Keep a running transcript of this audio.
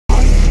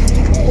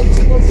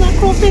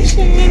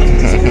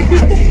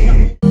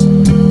fishing.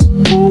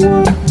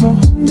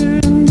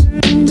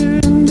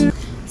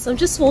 So I'm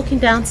just walking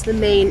down to the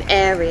main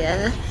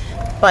area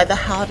by the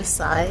harbour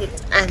side,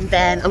 and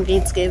then I'm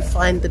going to go and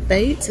find the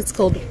boat. It's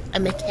called a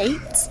Mackerel.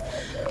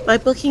 My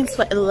booking's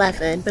for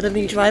 11, but I've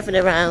been driving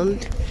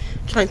around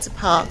trying to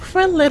park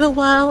for a little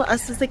while,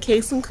 as is the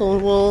case in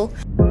Cornwall.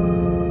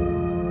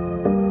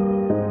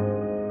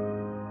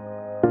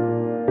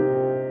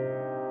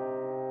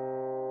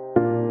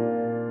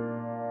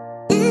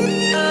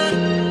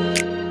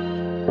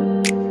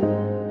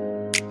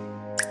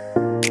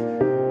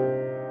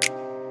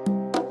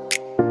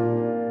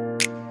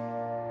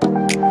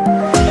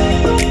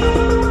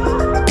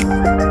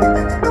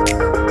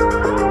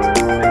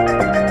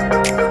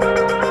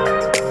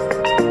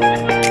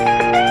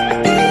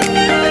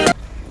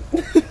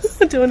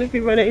 Don't want to be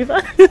run over.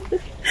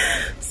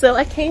 So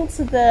I came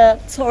to the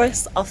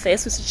tourist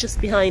office, which is just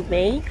behind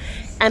me,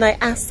 and I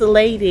asked the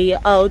lady,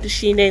 oh, does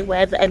she know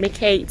where the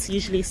MK8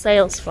 usually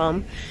sails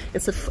from?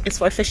 It's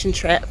for a fishing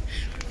trip,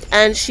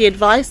 and she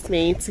advised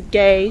me to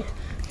go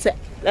to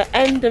the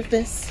end of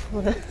this.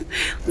 Let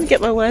me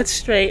get my words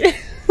straight.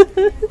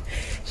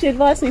 She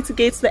advised me to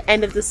go to the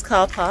end of this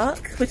car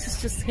park, which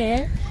is just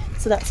here.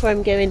 So that's where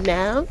I'm going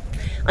now.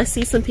 I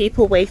see some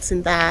people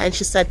waiting there, and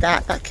she said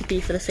that that could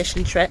be for the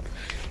fishing trip.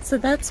 So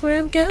that's where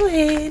I'm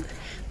going.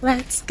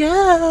 Let's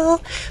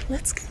go.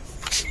 Let's go.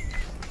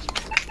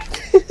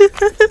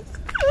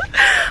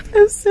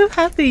 I'm so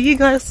happy. You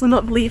guys will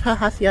not believe how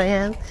happy I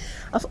am.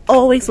 I've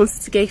always wanted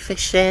to go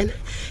fishing,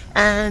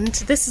 and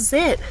this is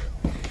it.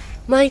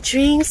 My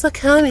dreams are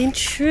coming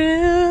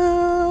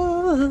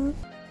true.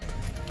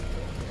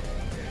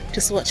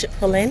 Just watch it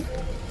pull in.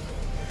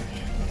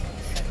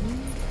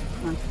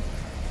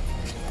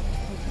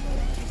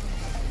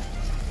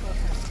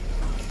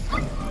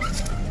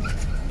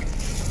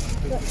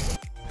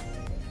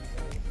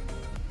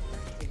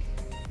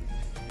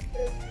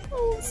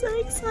 Oh, I'm so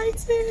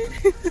excited.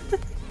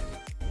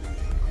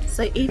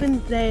 So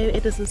even though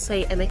it doesn't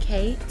say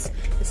MK8,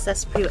 it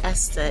says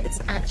Padstow,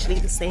 it's actually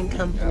the same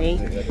company.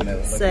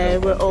 So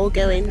we're all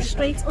going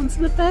straight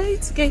onto the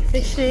boat to go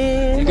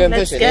fishing. You're going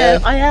Let's fishing, go. yeah?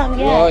 I am,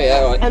 yeah. Oh,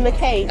 yeah, right.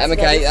 MK8.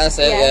 MK8, that's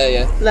it,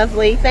 yeah.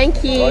 Lovely,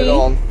 thank you. Right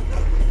on.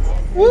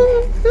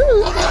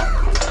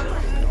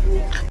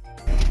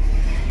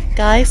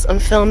 Guys, I'm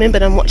filming,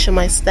 but I'm watching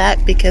my step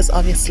because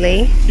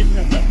obviously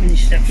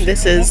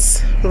this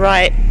is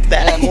right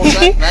there.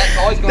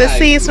 The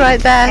sea is right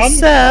there,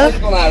 so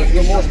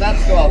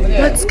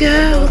let's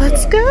go,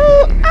 let's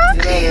go.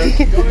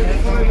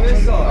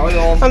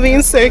 I'm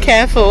being so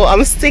careful.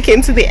 I'm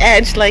sticking to the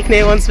edge like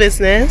no one's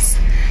business.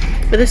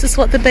 But this is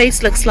what the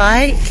base looks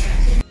like.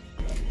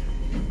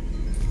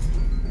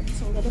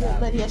 So I'm getting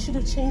ready. I should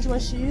have changed my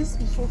shoes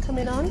before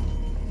coming on.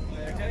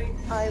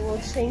 I will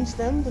change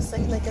them the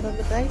second I get on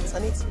the boat. I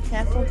need to be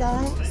careful,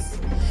 guys.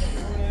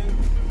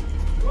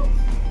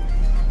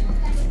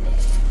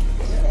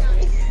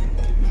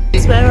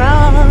 We're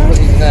on.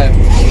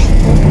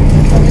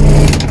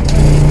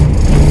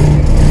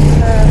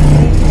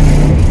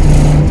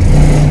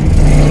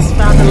 Just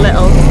found a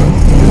little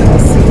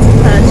seat to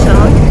perch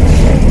on.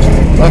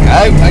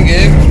 Okay, thank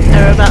you. And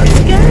we're about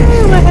to go.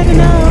 We're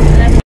heading out.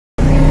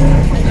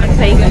 I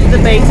think the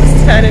base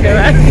is turning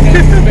around. You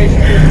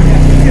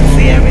can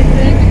see everything.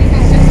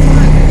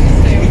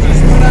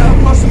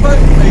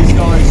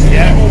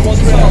 Yeah.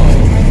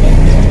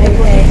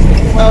 Okay.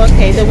 Oh,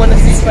 okay. They want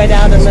us to spread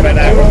out a little bit.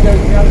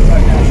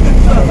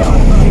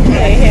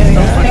 Okay, here we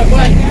go.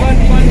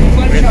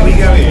 Where do we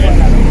go here?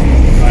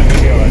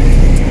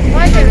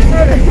 Right, we'll be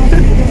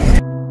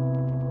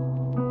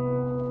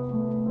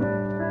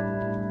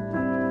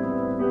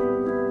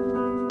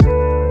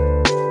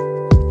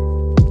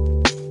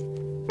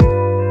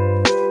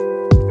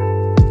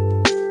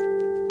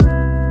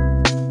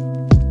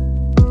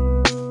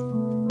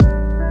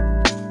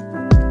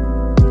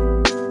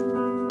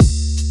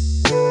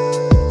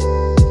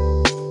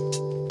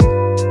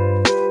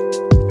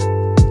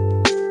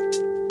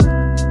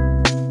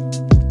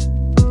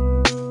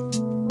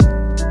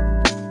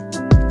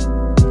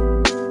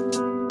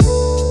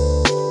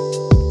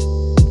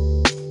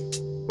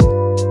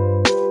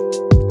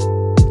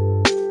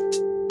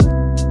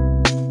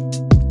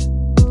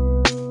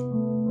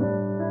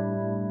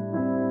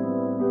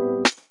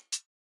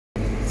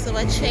So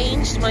I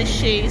changed my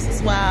shoes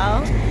as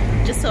well,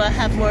 just so I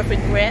have more of a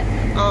grip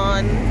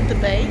on the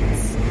boat.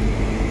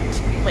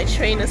 My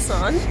trainers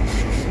on.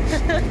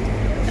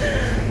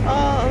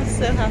 Oh, I'm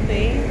so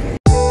happy.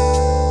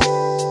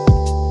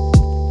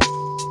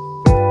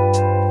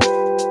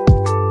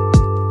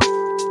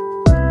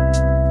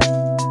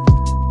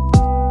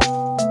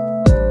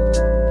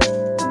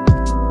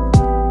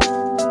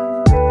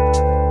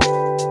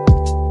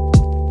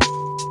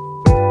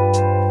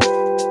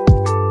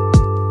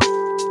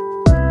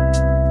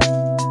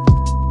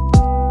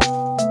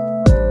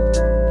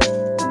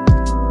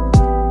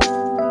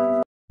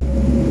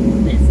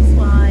 This is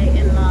why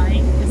in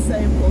life it's so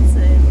important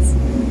to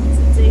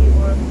do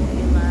more of what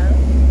you love.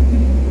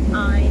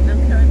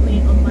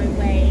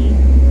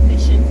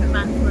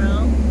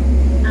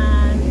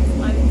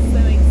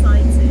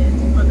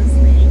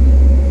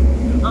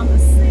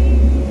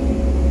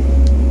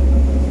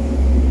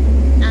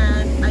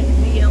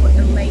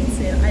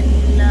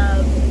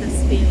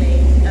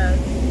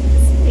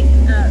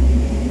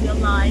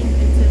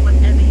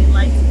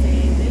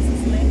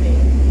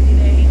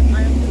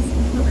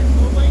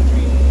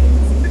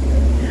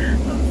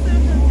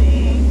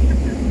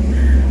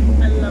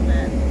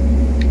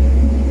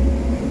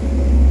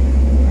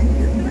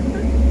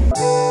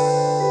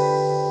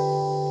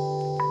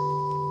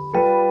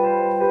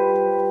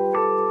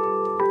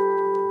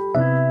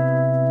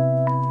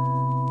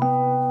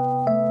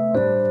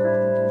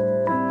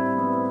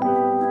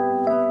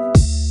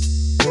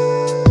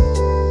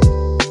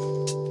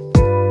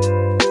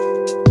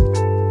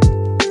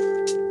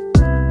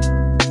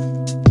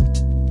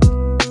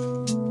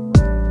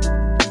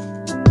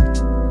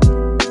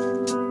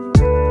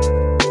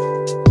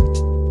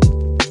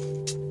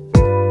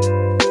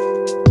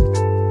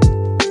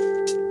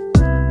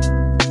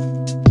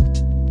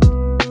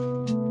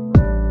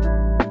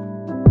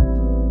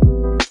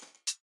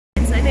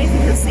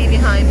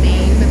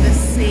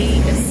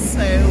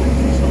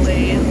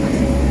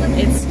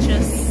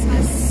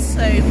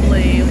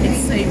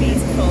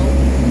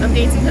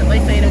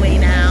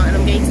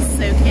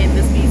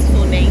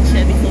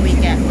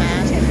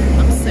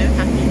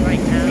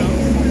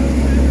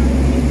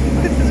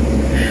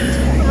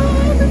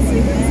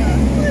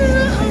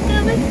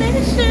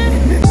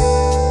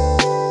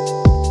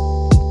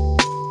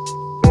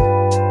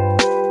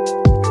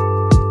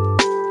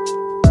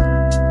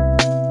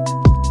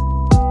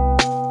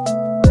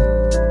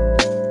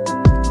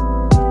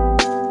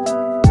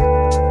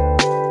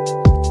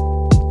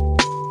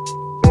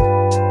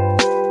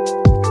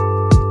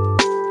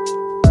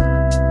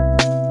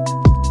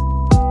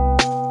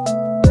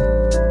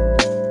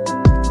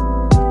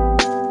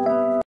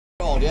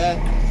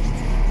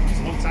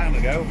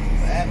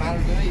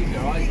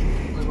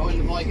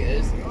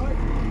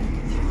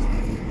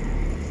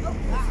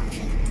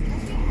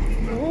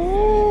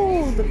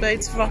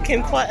 boat's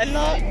rocking quite a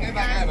lot. Go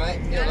back there, mate.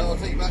 Yeah, I'll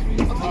take you back. I'll take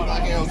you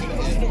back here. I'll give it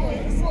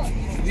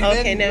here.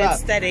 Okay, no, it's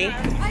steady.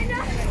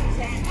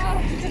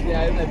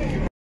 Yeah,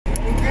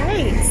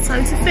 Great, it's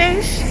time to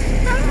fish.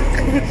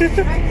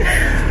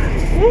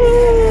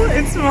 Ooh,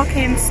 it's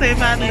rocking so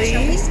badly.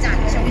 Shall we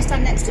stand? Shall we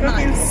stand next to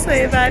Rocking mine?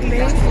 so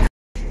badly.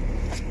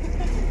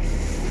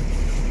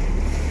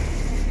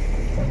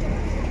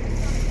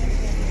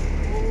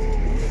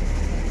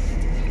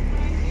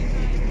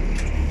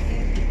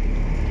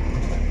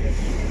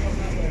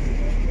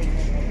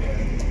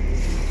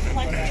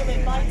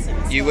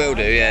 You will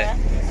do, yeah.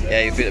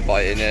 Yeah, you feel it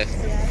bite in there.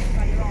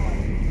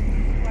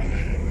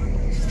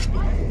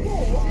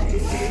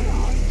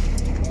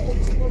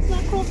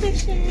 Mackerel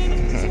fishing.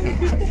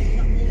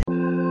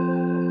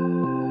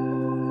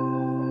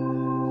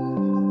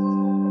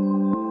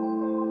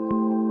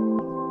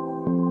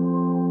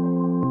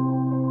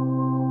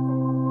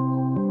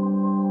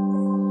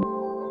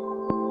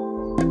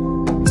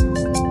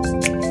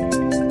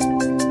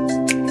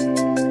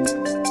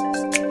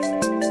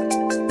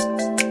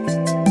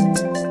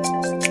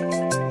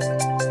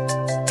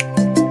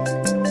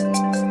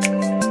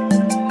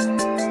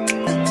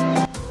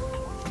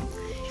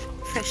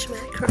 Fresh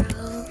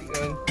mackerel.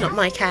 Not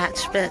my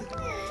catch, but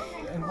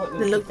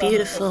they look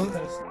beautiful.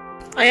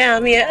 I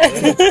am, yeah.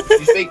 You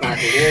speak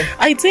Mackerel, yeah?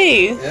 I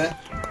do. Yeah.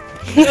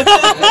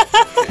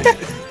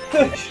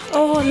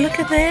 Oh, look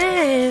at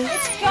this.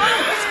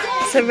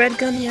 It's a red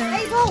gunya.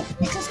 Hey, Paul,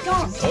 it's just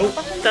gone.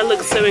 That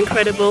looks so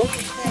incredible.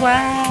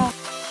 Wow.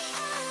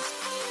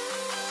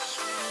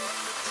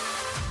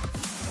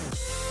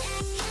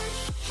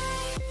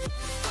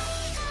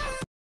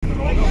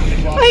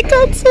 I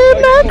got 2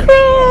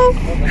 mackerel.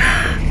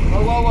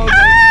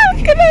 Ah,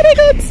 look at that, I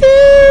got 2.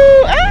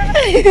 Ah.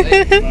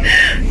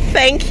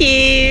 Thank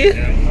you.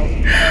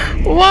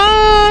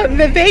 Wow,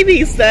 they're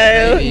babies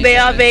though. They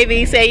are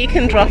babies, yeah, you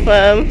can drop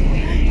them.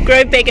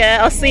 Grow bigger,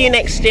 I'll see you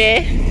next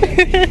year.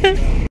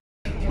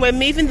 We're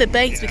moving the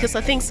bait because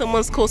I think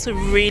someone's caught a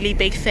really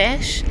big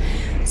fish.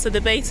 So the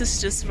bait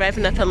is just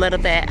revving up a little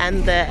bit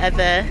and the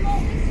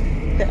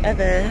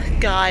other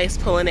guy is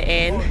pulling it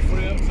in.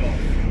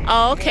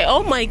 Oh, okay.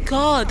 Oh my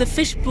god, the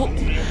fish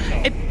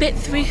it bit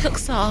 3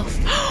 hooks off.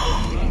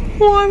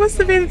 Wow, it must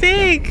have been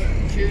big.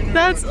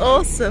 That's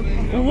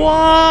awesome.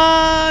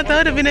 Wow, that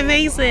would have been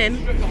amazing.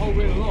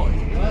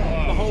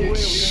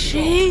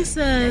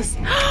 Jesus.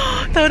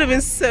 That would have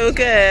been so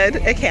good.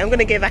 Okay, I'm going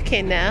to go back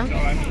in now.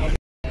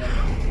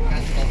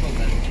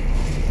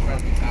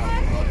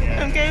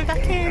 I'm going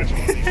back in.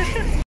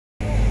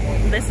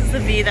 This is the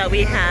view that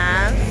we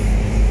have.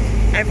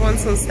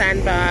 Everyone's on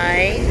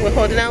standby. We're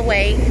holding our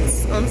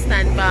weights on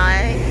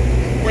standby,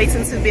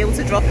 waiting to be able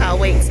to drop our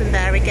weights in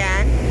there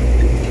again.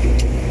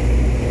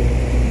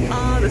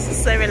 Oh, this is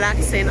so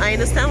relaxing. I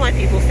understand why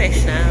people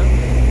fish now.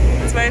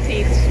 It's very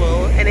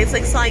peaceful and it's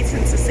exciting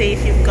to see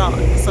if you've got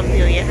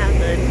something or you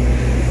haven't.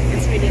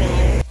 It's really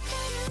nice.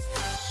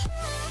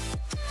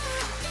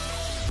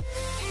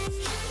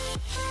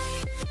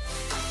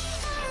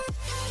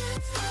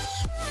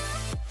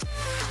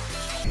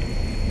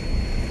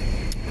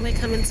 We're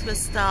coming to a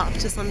stop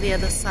just on the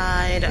other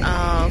side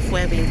of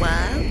where we were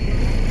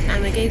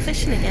and we're going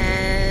fishing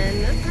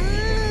again.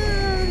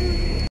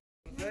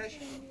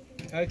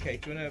 Okay,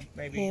 do you want to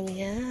maybe... Here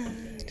we are.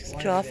 Just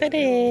drop it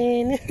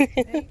in.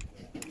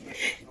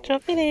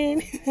 Drop it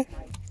in.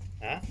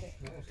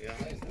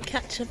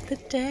 Catch of the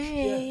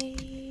day.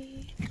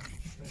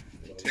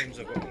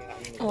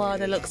 Oh,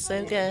 they look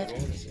so good.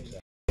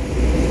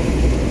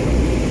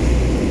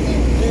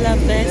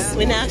 Love this.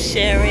 We're now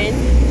sharing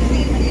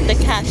the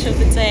catch of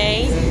the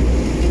day.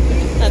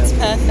 That's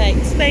perfect.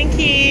 Thank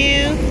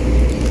you.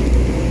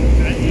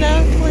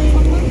 Lovely.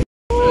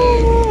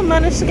 Oh, I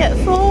managed to get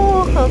 4.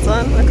 Hold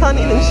on, I can't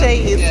even show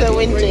you. It's so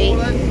windy.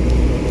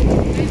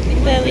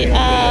 There we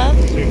are.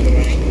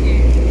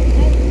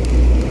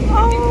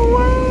 Oh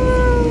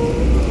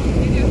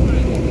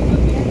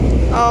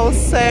wow. Oh,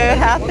 so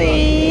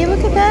happy.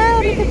 Look at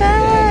that, look at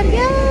that.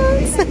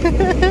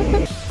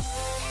 Yes.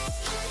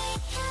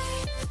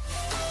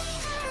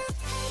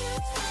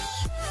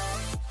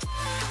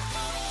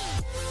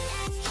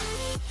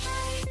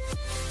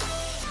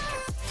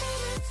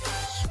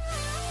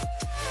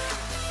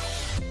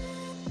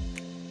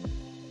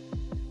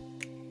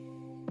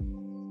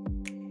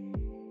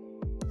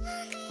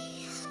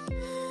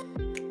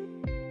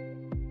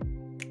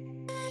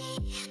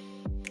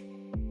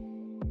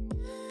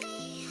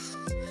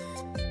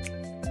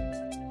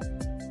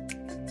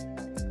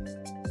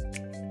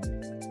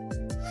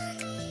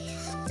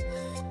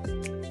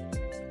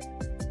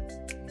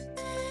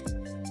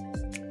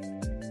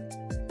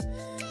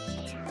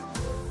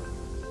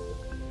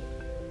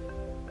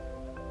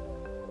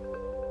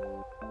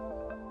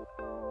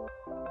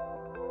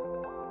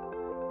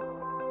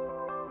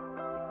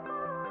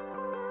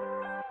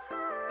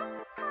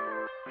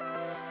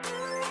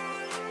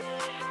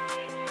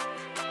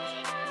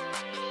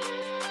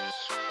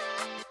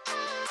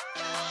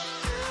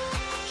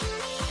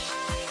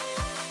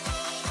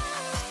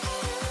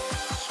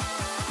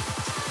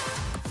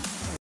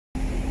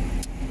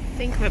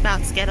 think we're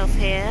about to get off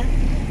here.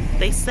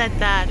 They said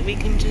that we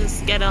can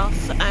just get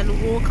off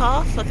and walk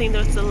off. I think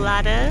there's a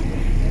ladder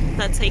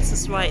that takes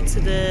us right to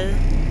the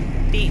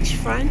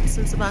beachfront,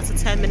 so it's about a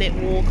 10-minute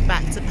walk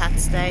back to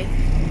Padstow.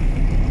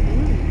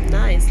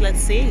 Nice, let's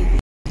see.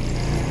 So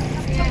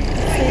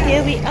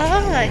here we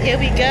are, here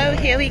we go,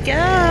 here we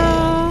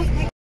go.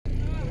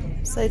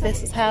 So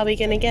this is how we're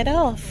gonna get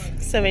off.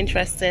 So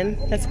interesting,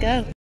 let's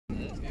go.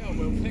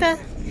 Da,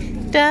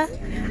 da,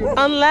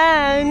 on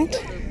land.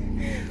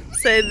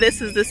 So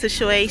this is the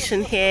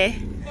situation here.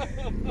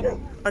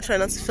 I'll try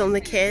not to film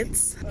the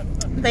kids.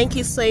 Thank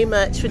you so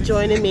much for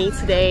joining me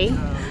today.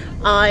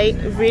 I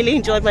really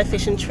enjoyed my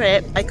fishing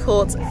trip. I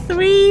caught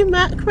 3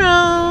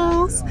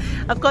 mackerels.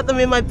 I've got them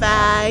in my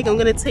bag. I'm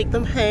going to take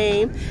them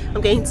home.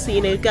 I'm going to, you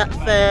know, gut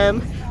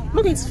them. I'm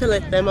not going to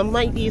fillet them. I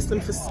might use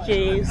them for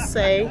stew. So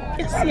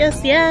yes,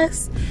 yes,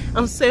 yes.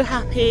 I'm so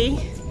happy.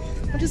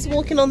 I'm just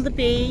walking on the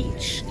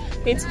beach.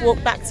 I'm going to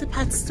walk back to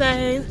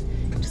Padstow.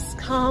 Just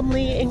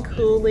calmly and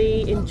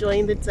coolly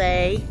enjoying the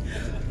day.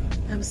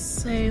 I'm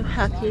so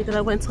happy that I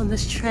went on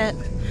this trip.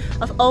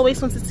 I've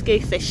always wanted to go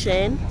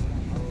fishing,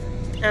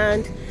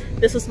 and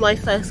this was my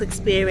first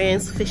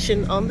experience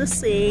fishing on the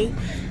sea,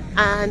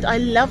 and I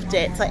loved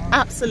it. I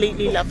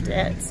absolutely loved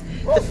it.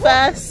 The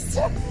first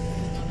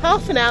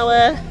half an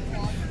hour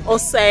or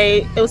so,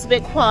 it was a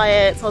bit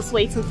quiet. I was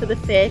waiting for the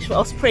fish, but I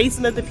was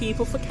praising other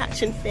people for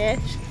catching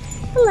fish.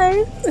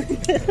 Hello.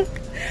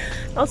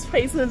 I was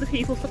praising other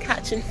people for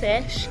catching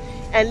fish,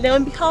 and lo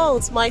and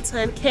behold, my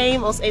turn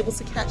came. I was able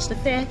to catch the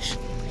fish,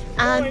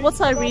 and what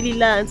I really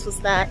learned was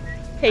that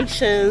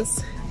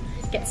patience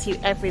gets you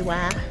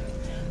everywhere.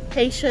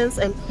 Patience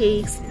and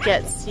peace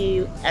gets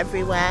you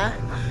everywhere.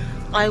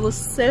 I was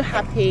so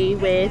happy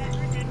with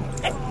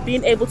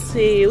being able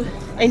to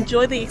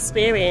enjoy the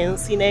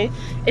experience. You know,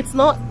 it's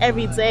not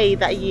every day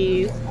that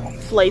you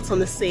float on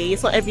the sea.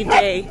 It's not every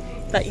day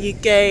that you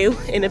go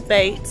in a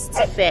boat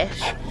to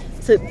fish.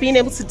 So being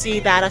able to do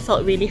that, I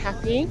felt really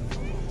happy.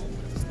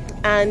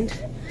 And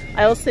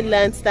I also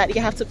learned that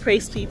you have to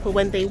praise people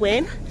when they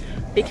win,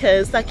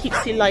 because that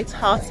keeps you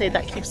light-hearted,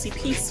 that keeps you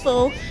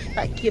peaceful,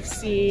 that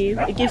gives you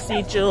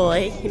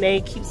joy, you know,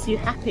 it keeps you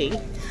happy.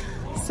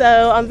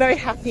 So I'm very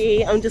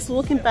happy. I'm just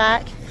walking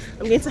back.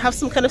 I'm going to have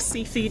some kind of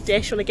seafood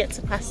dish when I get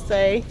to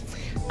Padstow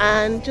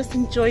and just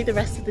enjoy the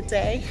rest of the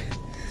day.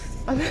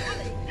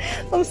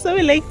 I'm so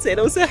elated,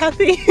 I'm so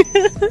happy.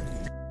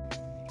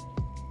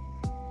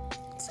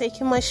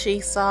 Taking my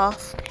shoes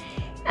off,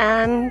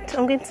 and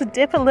I'm going to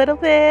dip a little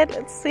bit.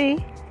 Let's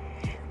see.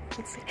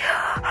 Let's see.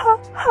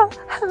 Cold,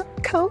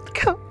 cold, cold,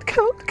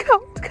 cold, cold,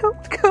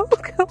 cold,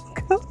 cold,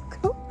 cold,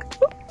 cold.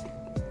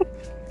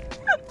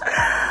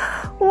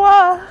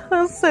 Wow,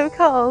 that's so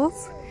cold.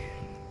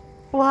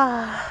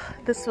 Wow,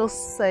 this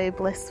feels so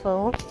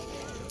blissful.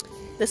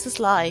 This is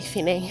life,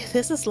 you know.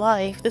 This is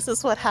life. This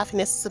is what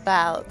happiness is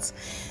about.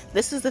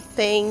 This is the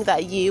thing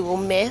that you will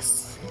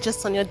miss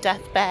just on your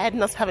deathbed,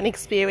 not having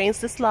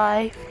experienced this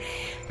life,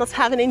 not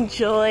having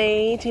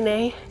enjoyed, you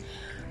know.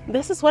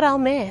 This is what I'll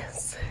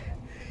miss.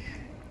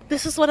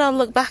 This is what I'll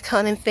look back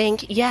on and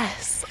think,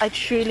 yes, I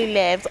truly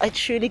lived. I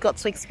truly got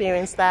to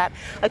experience that.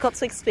 I got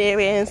to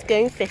experience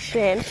going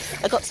fishing.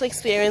 I got to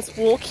experience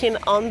walking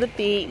on the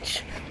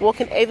beach,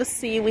 walking over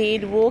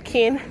seaweed,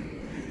 walking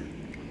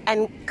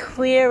and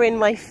clearing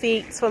my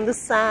feet from the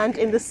sand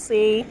in the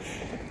sea.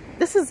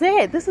 This is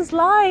it. This is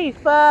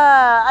life.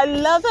 I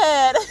love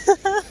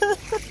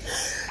it.